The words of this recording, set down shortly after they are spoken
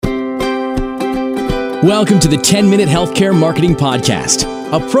Welcome to the 10-Minute Healthcare Marketing Podcast,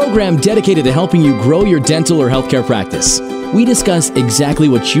 a program dedicated to helping you grow your dental or healthcare practice. We discuss exactly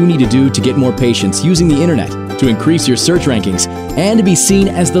what you need to do to get more patients using the internet, to increase your search rankings, and to be seen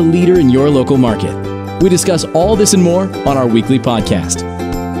as the leader in your local market. We discuss all this and more on our weekly podcast.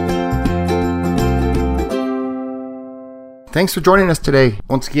 Thanks for joining us today.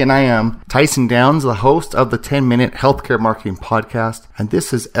 Once again, I am Tyson Downs, the host of the 10-Minute Healthcare Marketing Podcast, and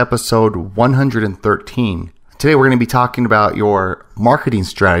this is episode 113. Today, we're going to be talking about your marketing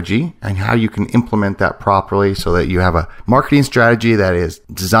strategy and how you can implement that properly so that you have a marketing strategy that is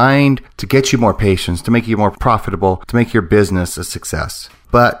designed to get you more patients, to make you more profitable, to make your business a success.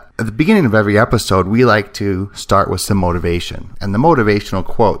 But at the beginning of every episode, we like to start with some motivation. And the motivational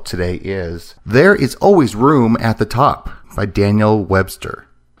quote today is, "There is always room at the top," by Daniel Webster.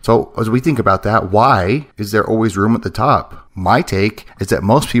 So as we think about that, why is there always room at the top? My take is that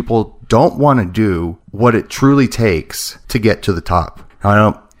most people don't want to do what it truly takes to get to the top. Now, I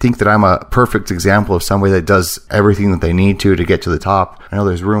don't think that I'm a perfect example of somebody that does everything that they need to get to the top. I know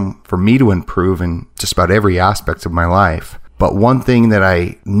there's room for me to improve in just about every aspect of my life. But one thing that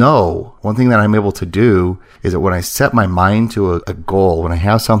I know, one thing that I'm able to do is that when I set my mind to a goal, when I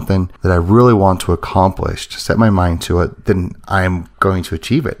have something that I really want to accomplish, to set my mind to it, then I'm going to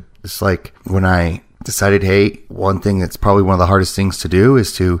achieve it. It's like when I decided, hey, one thing that's probably one of the hardest things to do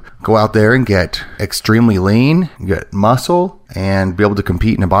is to go out there and get extremely lean, get muscle, and be able to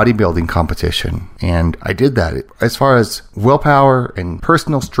compete in a bodybuilding competition. And I did that. As far as willpower and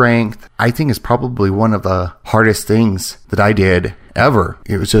personal strength, I think is probably one of the hardest things that I did ever.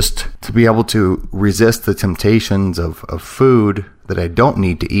 It was just to be able to resist the temptations of food that I don't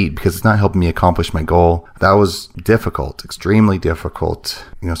need to eat because it's not helping me accomplish my goal. That was difficult, extremely difficult,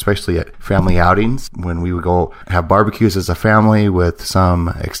 especially at family outings when we would go have barbecues as a family with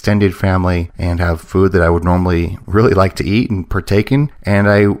some extended family and have food that I would normally really like to eat and partake in, and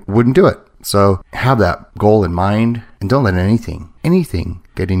I wouldn't do it. So have that goal in mind and don't let anything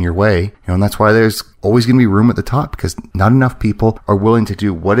get in your way. And that's why there's always going to be room at the top, because not enough people are willing to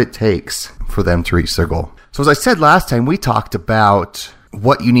do what it takes for them to reach their goal. So as I said last time, we talked about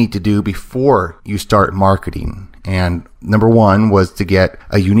what you need to do before you start marketing. And number one was to get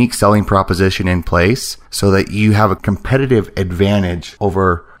a unique selling proposition in place so that you have a competitive advantage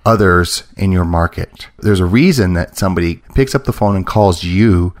over others in your market. There's a reason that somebody picks up the phone and calls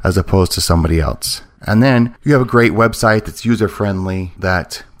you as opposed to somebody else. And then you have a great website that's user-friendly,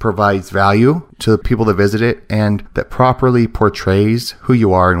 that provides value to the people that visit it, and that properly portrays who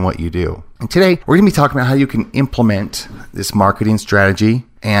you are and what you do. And today, we're going to be talking about how you can implement this marketing strategy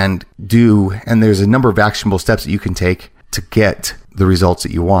and there's a number of actionable steps that you can take to get the results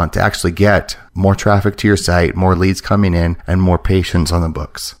that you want, to actually get more traffic to your site, more leads coming in, and more patients on the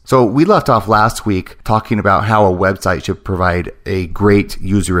books. So we left off last week talking about how a website should provide a great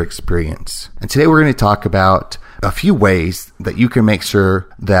user experience. And today we're going to talk about a few ways that you can make sure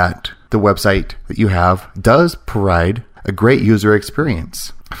that the website that you have does provide a great user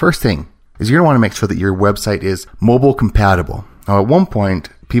experience. First thing is you're going to want to make sure that your website is mobile compatible. Now, at one point,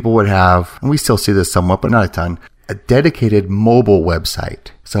 people would have, and we still see this somewhat, but not a ton, a dedicated mobile website.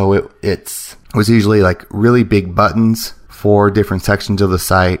 So it was usually like really big buttons for different sections of the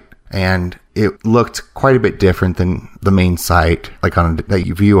site, and it looked quite a bit different than the main site, like that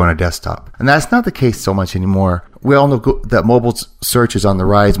you view on a desktop. And that's not the case so much anymore. We all know that mobile search is on the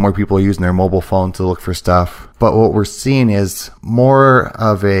rise. More people are using their mobile phone to look for stuff. But what we're seeing is more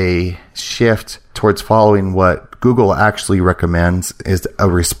of a shift towards following what Google actually recommends is a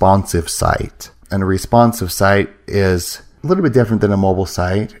responsive site. And a responsive site is a little bit different than a mobile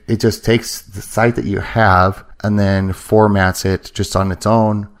site. It just takes the site that you have and then formats it just on its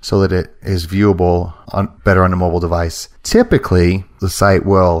own so that it is viewable better on a mobile device. Typically, the site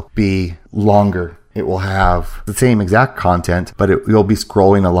will be longer. It will have the same exact content, but you'll be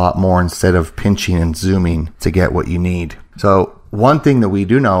scrolling a lot more instead of pinching and zooming to get what you need. So one thing that we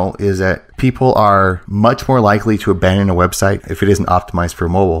do know is that people are much more likely to abandon a website if it isn't optimized for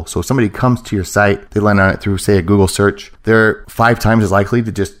mobile. So if somebody comes to your site, they land on it through, say, a Google search, they're 5 times as likely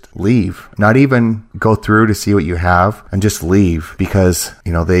to just leave, not even go through to see what you have, and just leave because,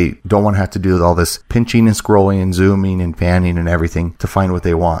 they don't want to have to do all this pinching and scrolling and zooming and panning and everything to find what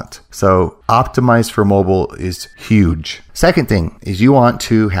they want. So optimized for mobile is huge. Second thing is you want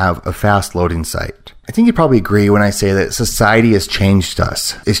to have a fast loading site. I think you probably agree when I say that society has changed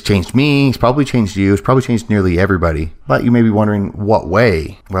us. It's changed me. It's probably changed you. It's probably changed nearly everybody. But you may be wondering what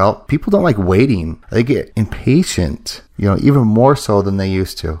way. Well, people don't like waiting. They get impatient. Even more so than they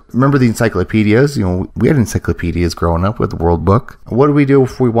used to. Remember the encyclopedias? We had encyclopedias growing up with the World Book. What did we do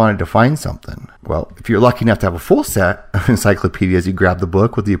if we wanted to find something? Well, if you're lucky enough to have a full set of encyclopedias, you grab the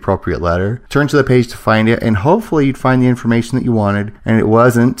book with the appropriate letter, turn to the page to find it, and hopefully you'd find the information that you wanted, and it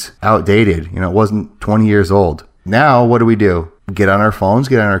wasn't outdated. It wasn't 20 years old. Now, what do? Get on our phones,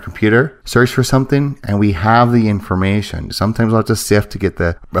 get on our computer, search for something, and we have the information. Sometimes we'll have to sift to get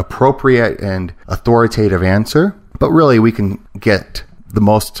the appropriate and authoritative answer, but really we can get the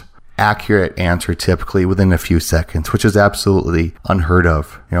most accurate answer typically within a few seconds, which is absolutely unheard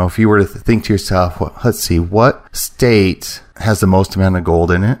of. If you were to think to yourself, let's see, what state has the most amount of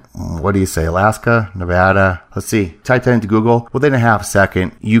gold in it? What do you say? Alaska, Nevada? Let's see. Type that into Google. Within a half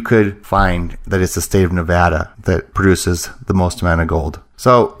second, you could find that it's the state of Nevada that produces the most amount of gold.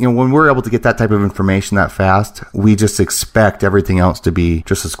 So, when we're able to get that type of information that fast, we just expect everything else to be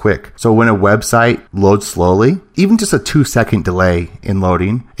just as quick. So when a website loads slowly, even just a 2-second delay in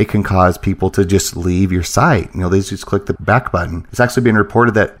loading, it can cause people to just leave your site. They just click the back button. It's actually been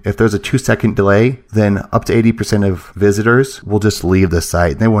reported that if there's a 2-second delay, then up to 80% of visitors will just leave the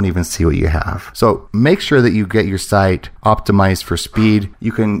site. They won't even see what you have. So make sure that you get your site optimized for speed.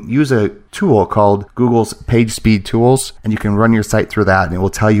 You can use a tool called Google's Page Speed Tools, and you can run your site through that, and it will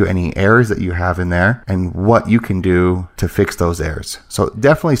tell you any errors that you have in there and what you can do to fix those errors. So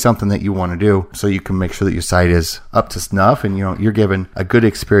definitely something that you want to do so you can make sure that your site is up to snuff and you're giving a good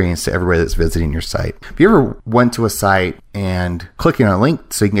experience to everybody that's visiting your site. If you ever went to a site and clicking on a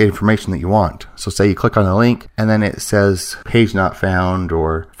link so you can get information that you want. So say you click on the link and then it says page not found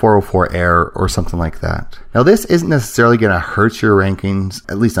or 404 error or something like that. Now this isn't necessarily going to hurt your rankings,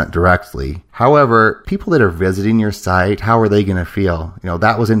 at least not directly. However, people that are visiting your site, how are they going to feel?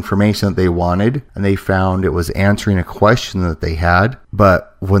 That was information that they wanted and they found it was answering a question that they had,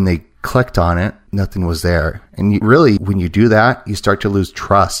 but when they clicked on it, nothing was there. And really, when you do that, you start to lose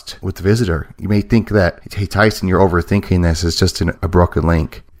trust with the visitor. You may think that, hey, Tyson, you're overthinking this. It's just a broken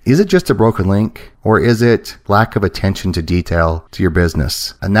link. Is it just a broken link, or is it lack of attention to detail to your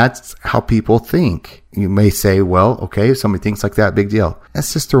business? And that's how people think. You may say, well, okay, if somebody thinks like that, big deal.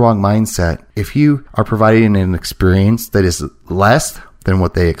 That's just the wrong mindset. If you are providing an experience that is less than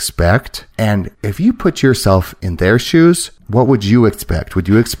what they expect, and if you put yourself in their shoes, what would you expect? Would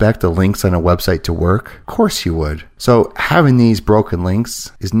you expect the links on a website to work? Of course you would. So having these broken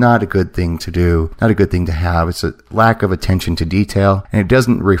links is not a good thing to do, not a good thing to have. It's a lack of attention to detail, and it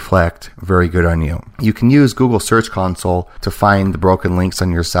doesn't reflect very good on you. You can use Google Search Console to find the broken links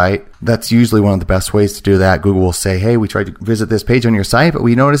on your site. That's usually one of the best ways to do that. Google will say, hey, we tried to visit this page on your site, but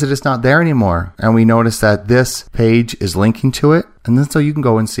we noticed that it's not there anymore. And we noticed that this page is linking to it. And then so you can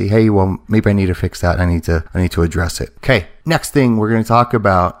go and see, hey, well, maybe I need to fix that. I need to address it. Okay. Next thing we're going to talk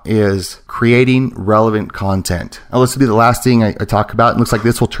about is creating relevant content. Now, this will be the last thing I talk about. It looks like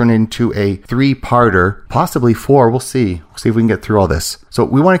this will turn into a 3-parter, possibly 4. We'll see. We'll see if we can get through all this. So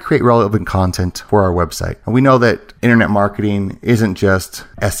we want to create relevant content for our website. And we know that internet marketing isn't just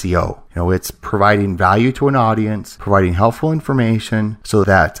SEO. It's providing value to an audience, providing helpful information so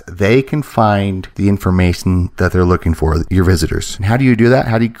that they can find the information that they're looking for, your visitors. And how do you do that?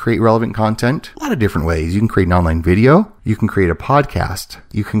 How do you create relevant content? A lot of different ways. You can create an online video. You can create a podcast.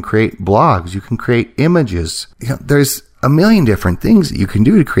 You can create blogs. You can create images. There's a million different things that you can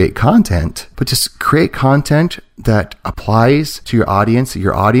do to create content, but just create content that applies to your audience, that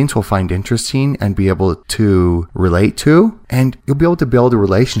your audience will find interesting and be able to relate to. And you'll be able to build a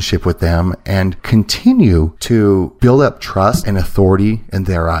relationship with them and continue to build up trust and authority in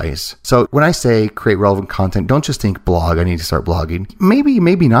their eyes. So when I say create relevant content, don't just think blog, I need to start blogging.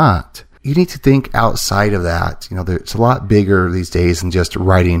 Maybe not. You need to think outside of that. It's a lot bigger these days than just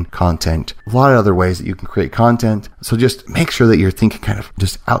writing content. A lot of other ways that you can create content. So just make sure that you're thinking kind of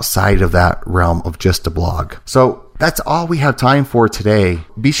just outside of that realm of just a blog. So that's all we have time for today.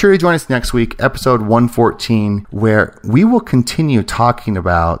 Be sure to join us next week, episode 114, where we will continue talking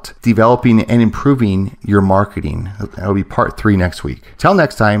about developing and improving your marketing. That'll be part 3 next week. Till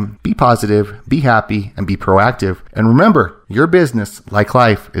next time, be positive, be happy, and be proactive. And remember, your business, like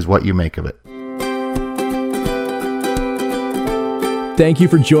life, is what you make of it. Thank you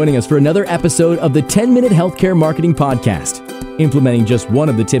for joining us for another episode of the 10-Minute Healthcare Marketing Podcast. Implementing just one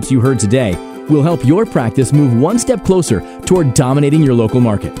of the tips you heard today will help your practice move one step closer toward dominating your local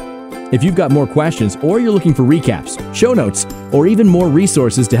market. If you've got more questions or you're looking for recaps, show notes, or even more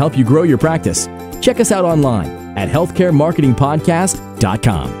resources to help you grow your practice, check us out online at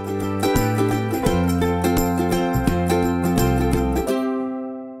healthcaremarketingpodcast.com.